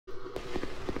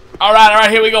Alright,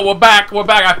 here we go. We're back.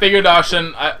 I figured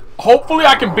hopefully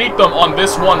I can beat them on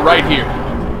this one right here.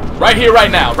 Right here, right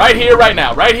now. Right here, right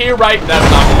now. Right here, right... we're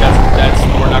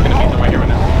not gonna beat them right here, right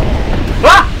now.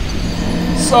 Ah!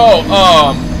 So,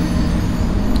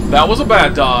 that was a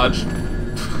bad dodge.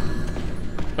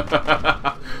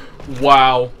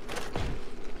 Wow.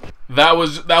 That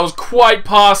was quite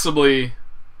possibly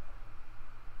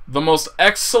the most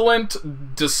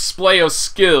excellent display of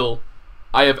skill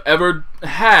I have ever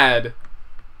had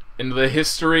in the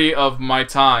history of my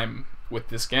time with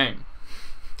this game.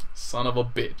 Son of a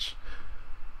bitch.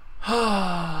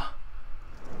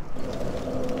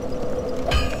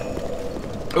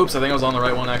 Oops, I think I was on the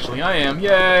right one actually. I am.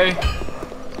 Yay!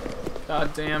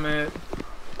 God damn it.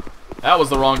 That was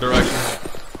the wrong direction.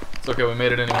 It's okay, we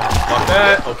made it anyway. Fuck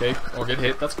that. Okay, or get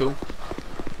hit. That's cool.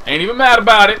 Ain't even mad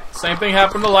about it. Same thing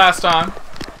happened the last time.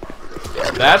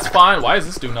 That's fine. Why is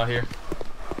this dude not here?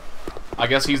 I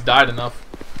guess he's died enough.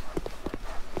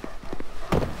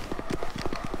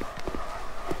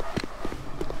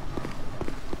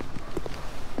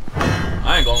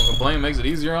 I ain't gonna complain. Makes it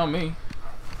easier on me.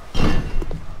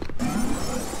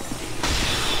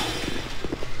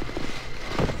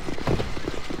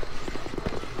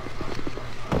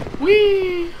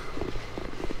 Whee!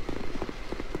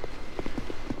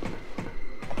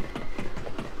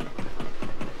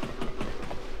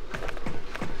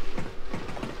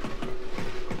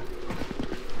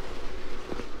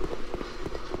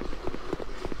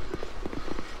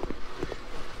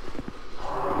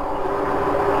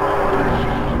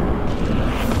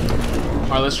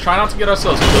 Alright, let's try not to get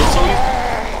ourselves killed so easy.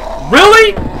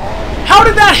 Really? How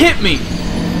did that hit me?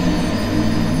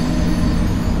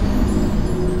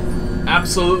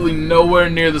 Absolutely nowhere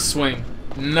near the swing.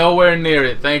 Nowhere near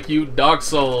it. Thank you, Dark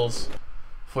Souls,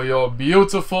 for your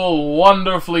beautiful,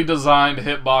 wonderfully designed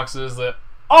hitboxes that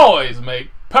always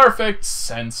make perfect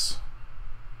sense.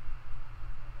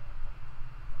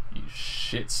 You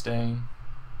shit stain.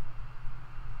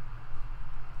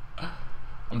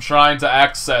 I'm trying to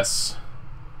access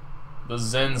the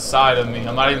Zen side of me.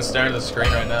 I'm not even staring at the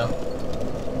screen right now.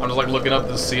 I'm just like looking up at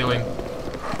the ceiling.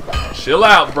 Chill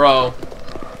out, bro.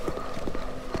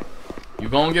 You're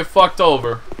gonna get fucked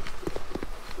over.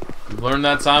 You've learned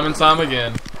that time and time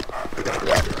again.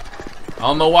 I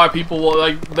don't know why people will,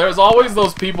 like, there's always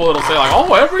those people that'll say, like,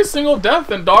 oh, every single death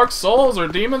in Dark Souls or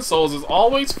Demon Souls is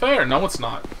always fair. No, it's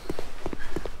not.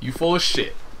 You full of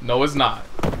shit. No, it's not.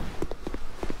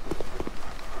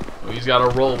 You just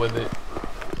gotta roll with it.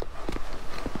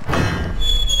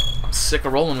 I'm sick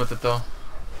of rolling with it, though.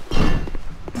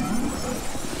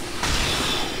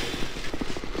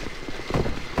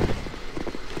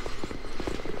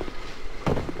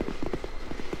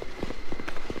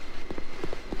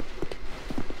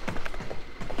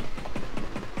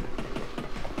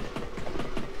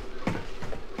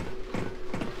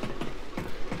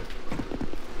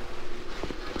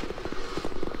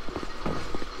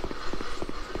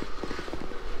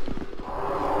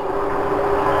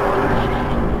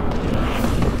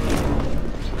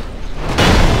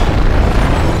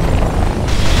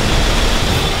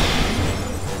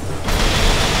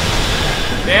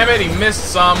 Damn it, he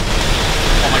missed some.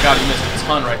 Oh my god, he missed a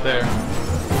ton right there.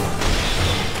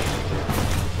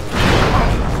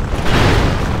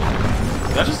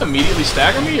 Did that just immediately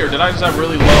stagger me, or did I just have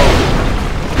really low?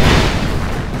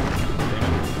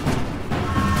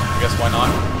 I guess why not?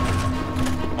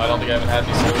 I don't think I haven't had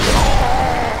these skills.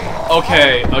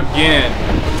 Okay, again.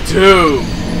 Dude.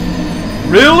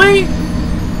 Really?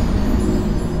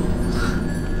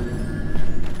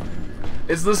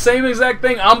 It's the same exact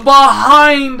thing. I'm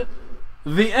behind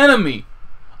the enemy.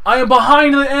 I am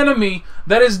behind the enemy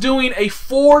that is doing a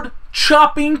forward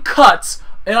chopping cuts,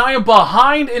 and I am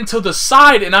behind into the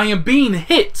side, and I am being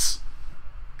hit.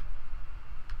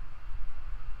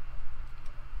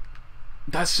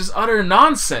 That's just utter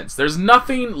nonsense. There's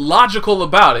nothing logical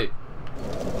about it.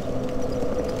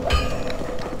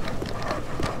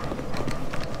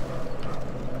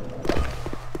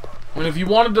 And if you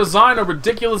want to design a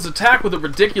ridiculous attack with a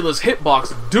ridiculous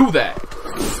hitbox, do that.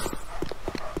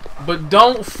 But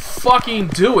don't fucking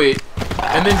do it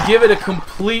and then give it a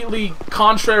completely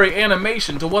contrary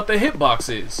animation to what the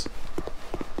hitbox is.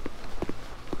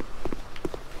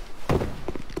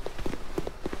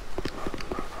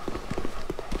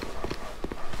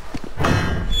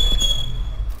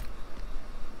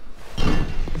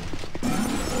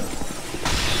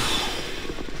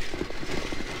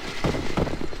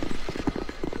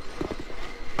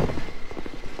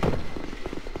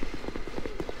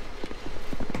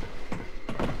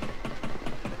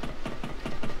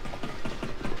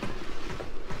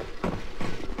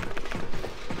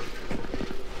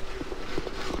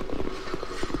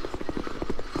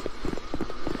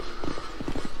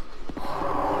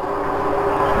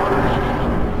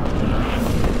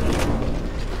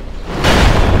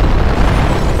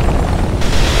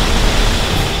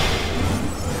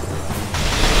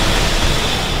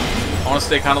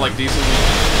 stay kind of like decently.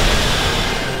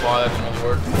 Wow, that didn't really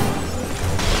work.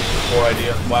 Poor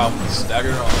idea. Wow,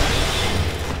 staggered on.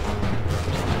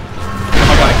 Oh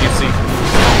my god, I can't see.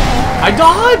 I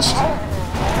dodged!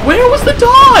 Where was the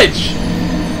dodge?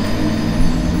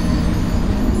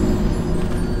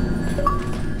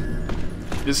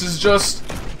 This is just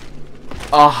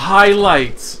a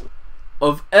highlight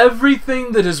of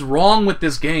everything that is wrong with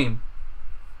this game.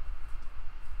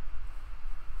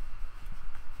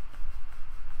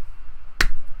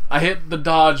 I hit the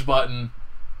dodge button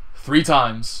 3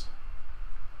 times.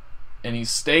 And he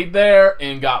stayed there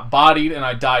and got bodied and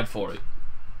I died for it.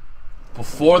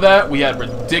 Before that, we had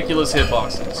ridiculous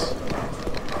hitboxes.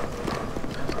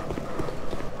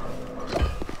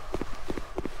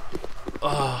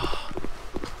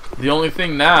 The only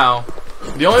thing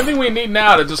we need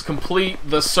now to just complete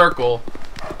the circle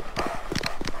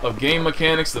of game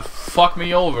mechanics that fuck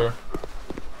me over,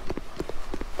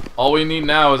 all we need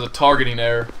now is a targeting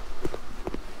error.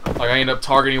 Like, I end up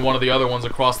targeting one of the other ones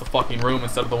across the fucking room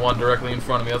instead of the one directly in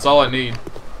front of me. That's all I need.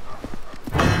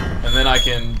 And then I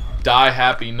can die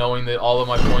happy knowing that all of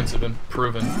my points have been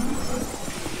proven.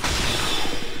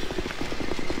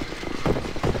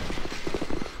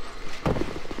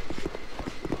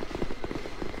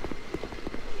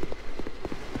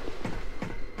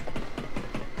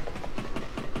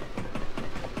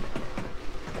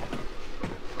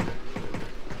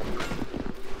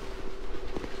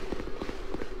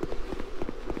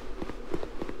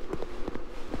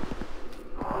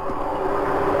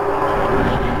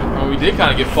 Did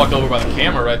kind of get fucked over by the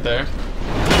camera right there.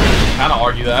 Kind of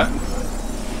argue that.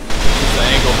 The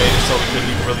angle made it so we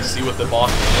couldn't even really see what the boss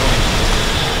was doing.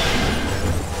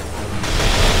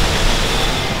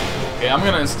 Okay, I'm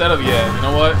gonna, instead of, yeah, you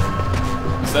know what?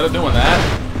 Instead of doing that.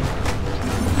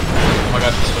 Oh my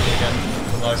god, just switching again.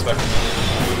 I was not expecting that.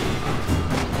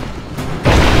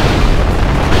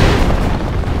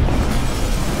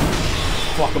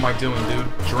 What the fuck am I doing, dude?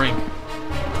 Drink.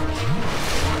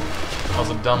 That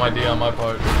was a dumb idea on my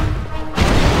part.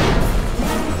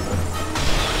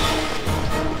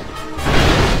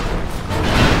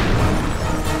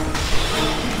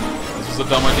 This was a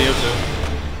dumb idea too.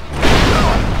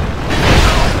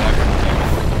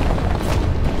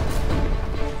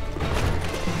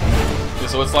 Yeah,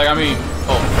 so it's like, I mean,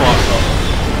 oh fuck,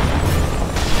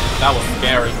 that was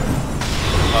scary.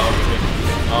 Oh,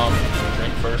 okay.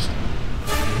 Drink first.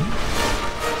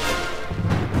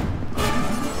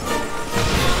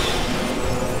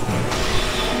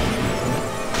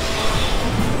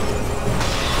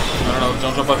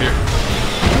 Don't jump up here.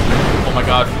 Oh my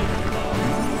god.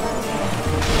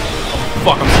 Oh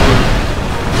fuck, I'm screwed.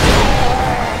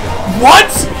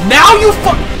 What? Now you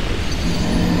fuck.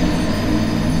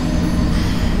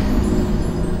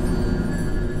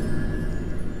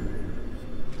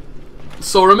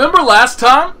 So remember last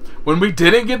time when we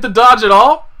didn't get the dodge at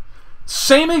all?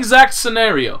 Same exact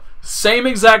scenario. Same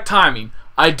exact timing.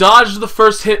 I dodged the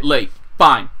first hit late.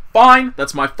 Fine. Fine,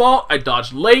 that's my fault. I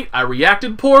dodged late. I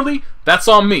reacted poorly. That's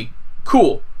on me.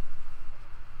 Cool.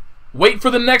 Wait for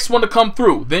the next one to come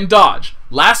through, then dodge.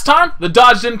 Last time, the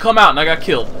dodge didn't come out and I got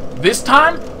killed. This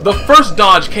time, the first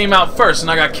dodge came out first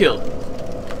and I got killed.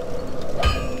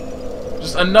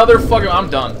 Just another fucking... I'm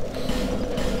done.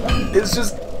 It's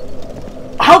just...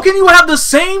 How can you have the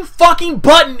same fucking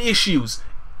button issues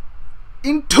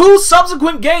in 2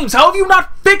 subsequent games? How have you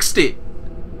not fixed it?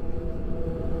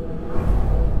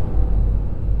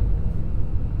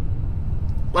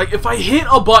 Like, if I hit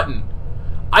a button,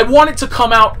 I want it to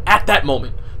come out at that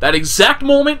moment. That exact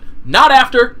moment, not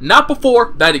after, not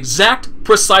before, that exact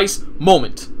precise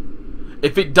moment.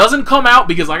 If it doesn't come out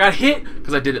because I got hit,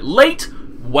 because I did it late,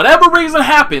 whatever reason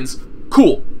happens,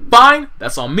 cool. Fine,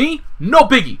 that's on me, no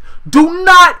biggie. Do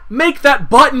not make that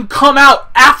button come out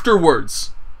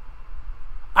afterwards.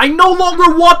 I no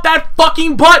longer want that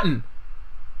fucking button.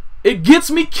 It gets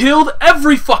me killed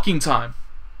every fucking time.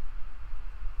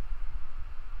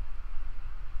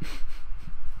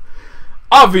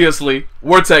 Obviously,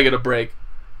 we're taking a break.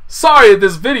 Sorry that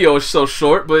this video is so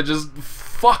short, but just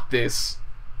fuck this.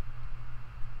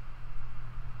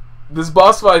 This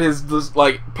boss fight has just,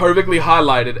 like, perfectly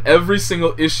highlighted every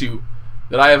single issue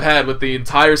that I have had with the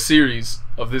entire series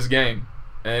of this game.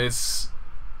 And it's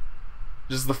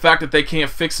just the fact that they can't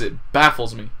fix it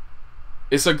baffles me.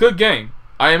 It's a good game.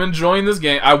 I am enjoying this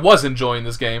game. I was enjoying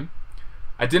this game.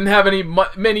 I didn't have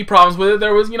many problems with it.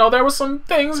 There was, there was some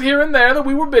things here and there that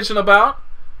we were bitching about,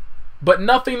 but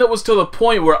nothing that was to the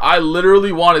point where I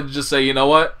literally wanted to just say, you know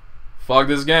what? Fuck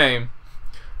this game.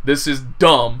 This is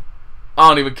dumb. I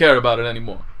don't even care about it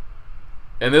anymore.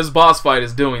 And this boss fight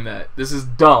is doing that. This is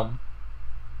dumb.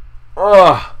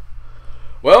 Ugh.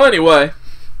 Well, anyway.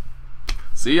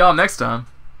 See y'all next time.